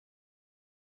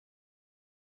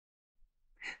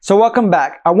So welcome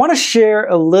back. I want to share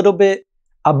a little bit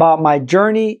about my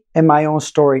journey and my own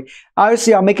story.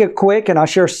 Obviously, I'll make it quick and I'll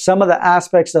share some of the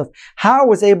aspects of how I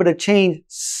was able to change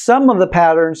some of the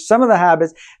patterns, some of the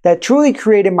habits that truly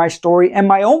created my story and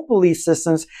my own belief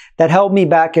systems that held me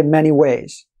back in many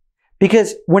ways.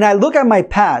 Because when I look at my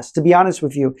past, to be honest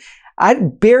with you, I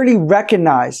barely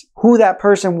recognize who that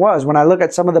person was when I look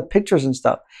at some of the pictures and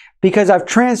stuff, because I've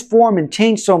transformed and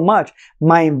changed so much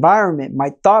my environment,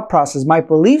 my thought process, my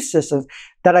belief systems,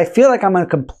 that I feel like I'm a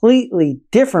completely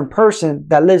different person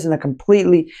that lives in a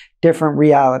completely different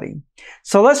reality.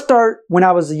 So let's start when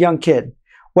I was a young kid.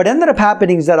 What ended up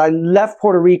happening is that I left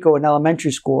Puerto Rico in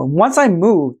elementary school. And once I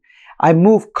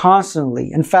moved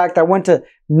constantly. In fact, I went to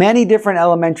many different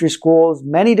elementary schools,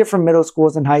 many different middle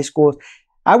schools and high schools.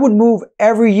 I would move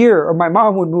every year, or my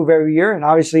mom would move every year. And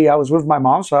obviously I was with my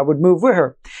mom, so I would move with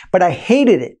her. But I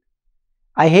hated it.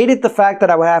 I hated the fact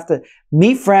that I would have to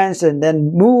meet friends and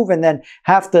then move and then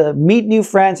have to meet new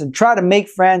friends and try to make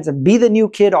friends and be the new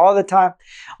kid all the time,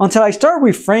 until I started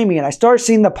reframing it. I started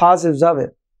seeing the positives of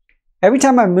it. Every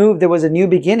time I moved, there was a new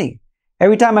beginning.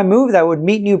 Every time I moved, I would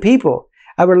meet new people.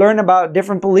 I would learn about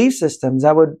different belief systems.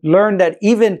 I would learn that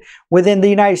even within the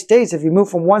United States, if you move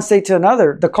from one state to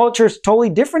another, the culture is totally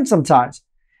different sometimes.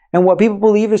 And what people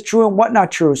believe is true and what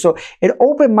not true. So it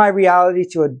opened my reality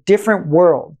to a different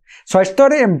world. So I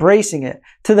started embracing it,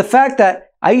 to the fact that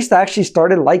I used to actually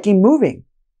started liking moving.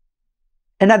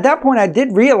 And at that point, I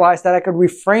did realize that I could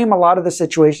reframe a lot of the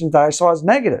situations that I saw as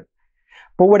negative.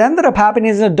 But what ended up happening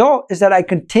as an adult is that I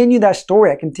continued that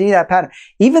story. I continued that pattern.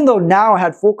 Even though now I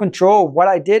had full control of what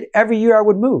I did, every year I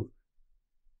would move.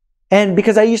 And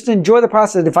because I used to enjoy the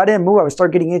process, if I didn't move, I would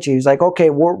start getting itchy. It was like, okay,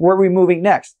 where are we moving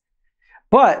next?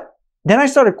 But then I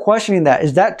started questioning that.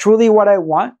 Is that truly what I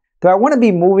want? Do I want to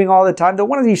be moving all the time? Do I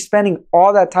want to be spending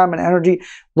all that time and energy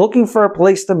looking for a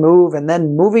place to move and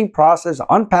then moving process,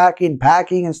 unpacking,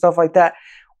 packing and stuff like that?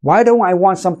 Why don't I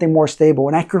want something more stable?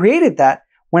 And I created that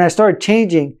when I started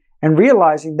changing and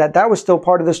realizing that that was still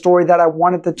part of the story that I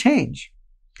wanted to change.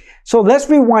 So let's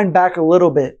rewind back a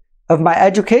little bit of my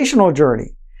educational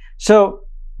journey. So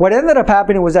what ended up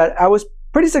happening was that I was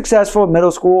pretty successful in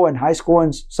middle school and high school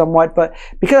and somewhat, but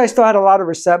because I still had a lot of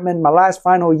resentment in my last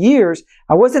final years,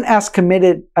 I wasn't as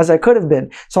committed as I could have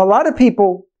been. So a lot of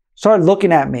people started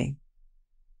looking at me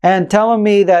and telling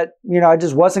me that, I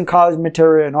just wasn't college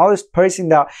material and all this pricing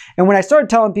down. And when I started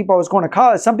telling people I was going to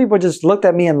college, some people just looked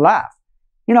at me and laughed.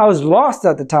 I was lost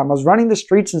at the time. I was running the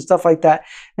streets and stuff like that.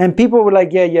 And people were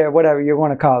like, yeah, whatever, you're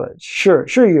going to college. Sure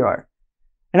you are.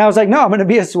 And I was like, no, I'm going to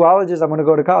be a zoologist. I'm going to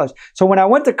go to college. So when I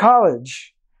went to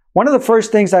college, one of the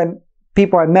first things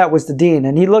people I met was the dean.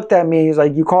 And he looked at me. He's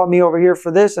like, you called me over here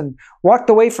for this, and walked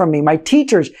away from me. My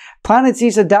teachers planted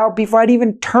seeds of doubt before I'd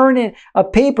even turn in a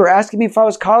paper asking me if I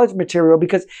was college material,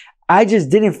 because I just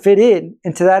didn't fit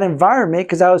into that environment,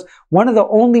 because I was one of the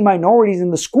only minorities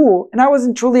in the school and I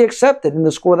wasn't truly accepted in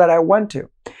the school that I went to.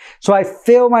 So I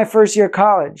failed my first year of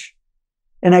college.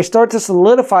 And I started to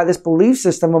solidify this belief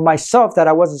system of myself that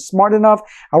I wasn't smart enough,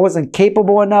 I wasn't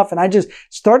capable enough, and I just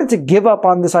started to give up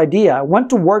on this idea. I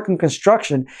went to work in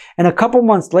construction, and a couple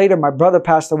months later, my brother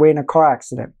passed away in a car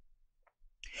accident.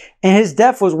 And his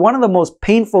death was one of the most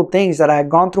painful things that I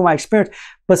had gone through my experience.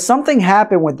 But something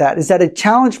happened with that, is that it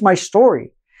challenged my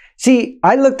story. See,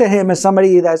 I looked at him as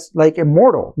somebody that's like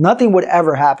immortal. Nothing would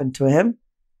ever happen to him.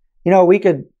 We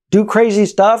could do crazy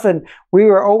stuff and we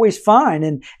were always fine.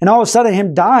 And all of a sudden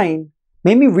him dying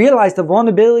made me realize the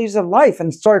vulnerabilities of life,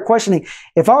 and started questioning,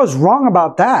 if I was wrong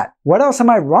about that, what else am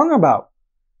I wrong about?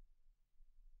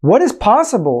 What is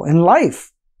possible in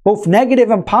life, both negative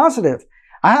and positive?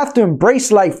 I have to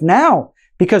embrace life now,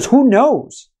 because who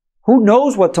knows? Who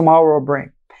knows what tomorrow will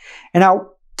bring? And I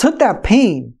took that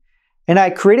pain and I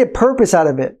created purpose out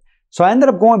of it. So I ended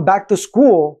up going back to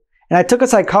school. And I took a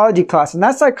psychology class, and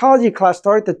that psychology class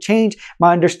started to change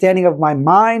my understanding of my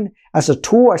mind as a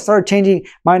tool. I started changing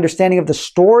my understanding of the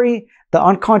story, the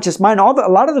unconscious mind, a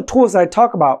lot of the tools that I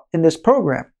talk about in this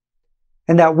program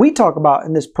and that we talk about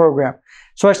in this program.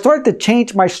 So I started to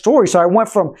change my story. So I went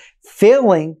from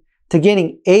failing to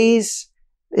getting A's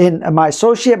in my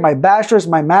associate, my bachelor's,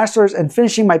 my master's, and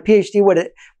finishing my PhD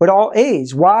with all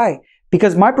A's. Why?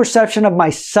 Because my perception of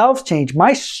myself changed,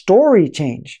 my story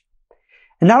changed.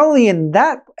 And not only in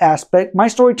that aspect, my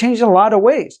story changed in a lot of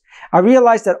ways. I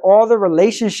realized that all the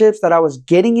relationships that I was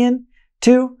getting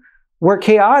into were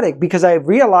chaotic, because I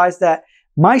realized that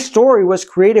my story was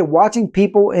created watching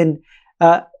people in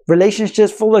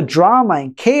relationships full of drama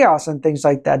and chaos and things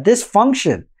like that,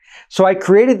 dysfunction. So I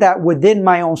created that within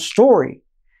my own story,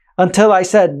 until I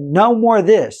said, no more of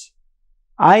this.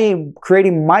 I am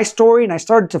creating my story, and I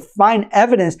started to find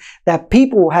evidence that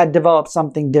people had developed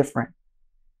something different.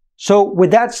 So with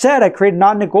that said, I created a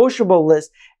non-negotiable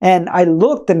list, and I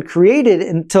looked and created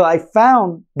until I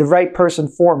found the right person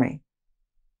for me,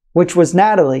 which was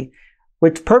Natalie,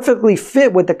 which perfectly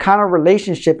fit with the kind of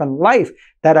relationship and life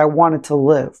that I wanted to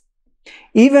live.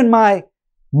 Even my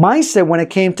mindset when it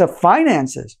came to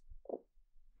finances.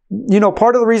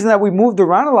 Part of the reason that we moved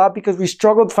around a lot because we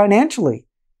struggled financially.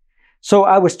 So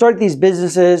I would start these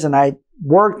businesses and I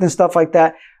worked and stuff like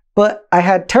that, but I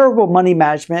had terrible money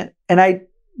management and I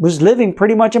was living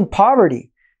pretty much in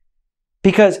poverty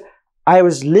because I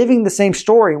was living the same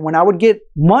story. When I would get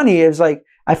money, it was like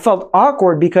I felt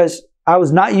awkward because I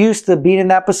was not used to being in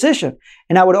that position.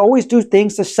 And I would always do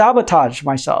things to sabotage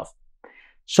myself.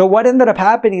 So what ended up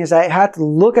happening is I had to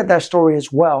look at that story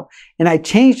as well. And I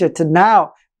changed it to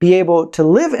now be able to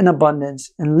live in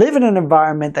abundance and live in an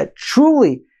environment that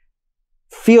truly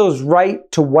feels right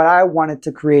to what I wanted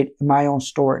to create in my own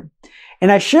story.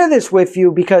 And I share this with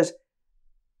you because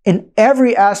in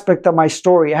every aspect of my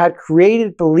story, I had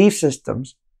created belief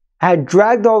systems. I had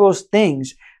dragged all those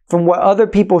things from what other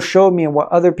people showed me and what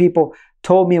other people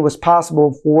told me was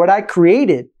possible for what I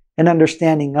created an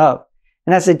understanding of.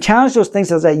 And as I challenge those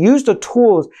things, as I use the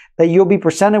tools that you'll be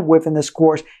presented with in this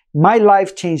course, my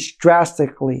life changed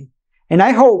drastically. And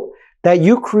I hope that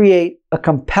you create a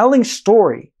compelling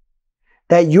story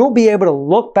that you'll be able to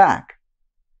look back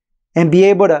and be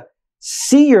able to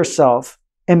see yourself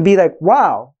and be like,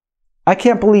 wow, I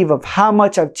can't believe of how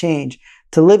much I've changed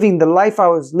to living the life I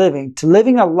was living, to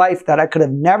living a life that I could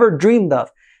have never dreamed of.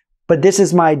 But this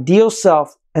is my ideal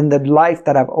self and the life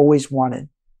that I've always wanted.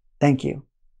 Thank you.